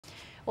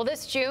Well,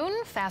 this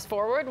June, fast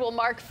forward, will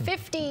mark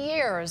 50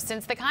 years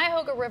since the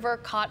Cuyahoga River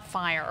caught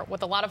fire.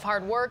 With a lot of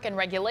hard work and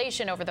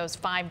regulation over those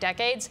 5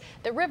 decades,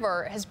 the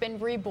river has been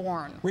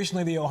reborn.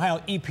 Recently, the Ohio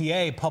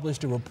EPA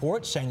published a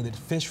report saying that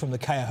fish from the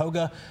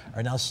Cuyahoga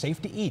are now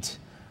safe to eat.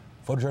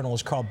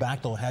 Photojournalist Carl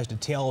Bachtel has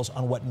details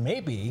on what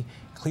may be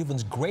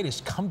Cleveland's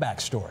greatest comeback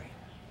story.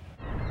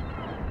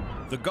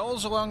 The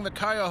gulls along the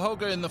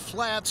Cuyahoga in the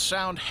flats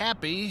sound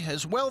happy,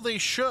 as well they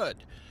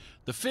should.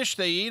 The fish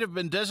they eat have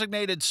been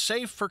designated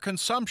safe for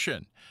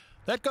consumption.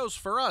 That goes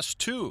for us,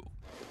 too,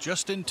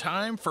 just in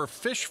time for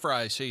fish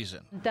fry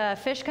season. The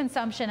fish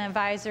consumption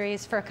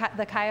advisories for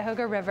the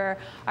Cuyahoga River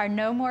are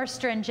no more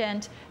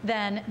stringent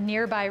than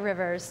nearby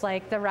rivers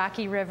like the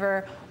Rocky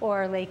River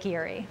or Lake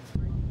Erie.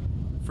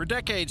 For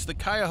decades, the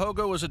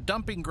Cuyahoga was a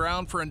dumping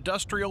ground for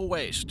industrial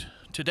waste.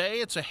 Today,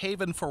 it's a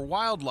haven for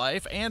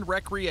wildlife and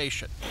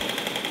recreation.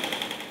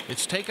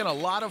 It's taken a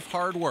lot of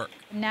hard work.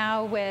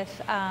 Now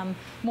with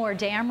more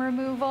dam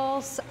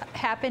removals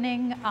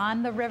happening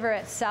on the river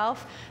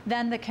itself,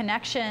 then the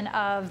connection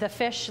of the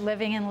fish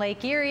living in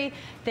Lake Erie,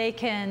 they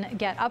can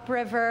get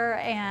upriver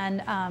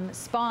and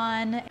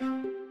spawn.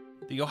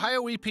 The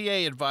Ohio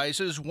EPA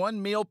advises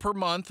 1 meal per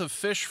month of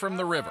fish from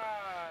the river.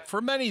 For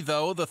many,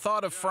 though, the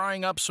thought of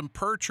frying up some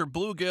perch or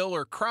bluegill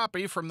or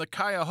crappie from the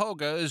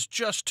Cuyahoga is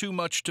just too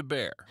much to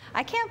bear.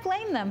 I can't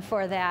blame them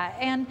for that.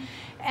 And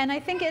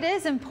I think it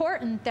is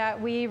important that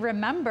we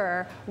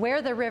remember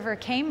where the river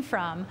came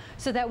from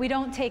so that we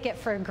don't take it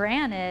for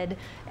granted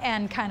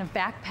and kind of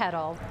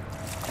backpedal.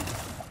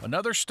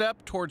 Another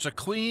step towards a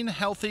clean,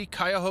 healthy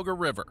Cuyahoga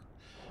River.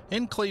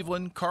 In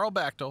Cleveland, Carl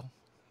Bachtel,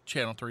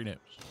 Channel 3 News.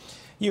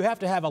 You have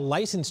to have a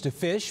license to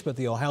fish, but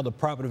the Ohio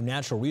Department of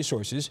Natural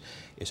Resources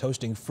is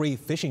hosting free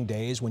fishing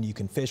days when you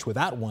can fish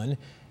without one.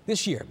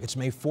 This year, it's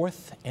May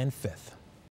 4th and 5th.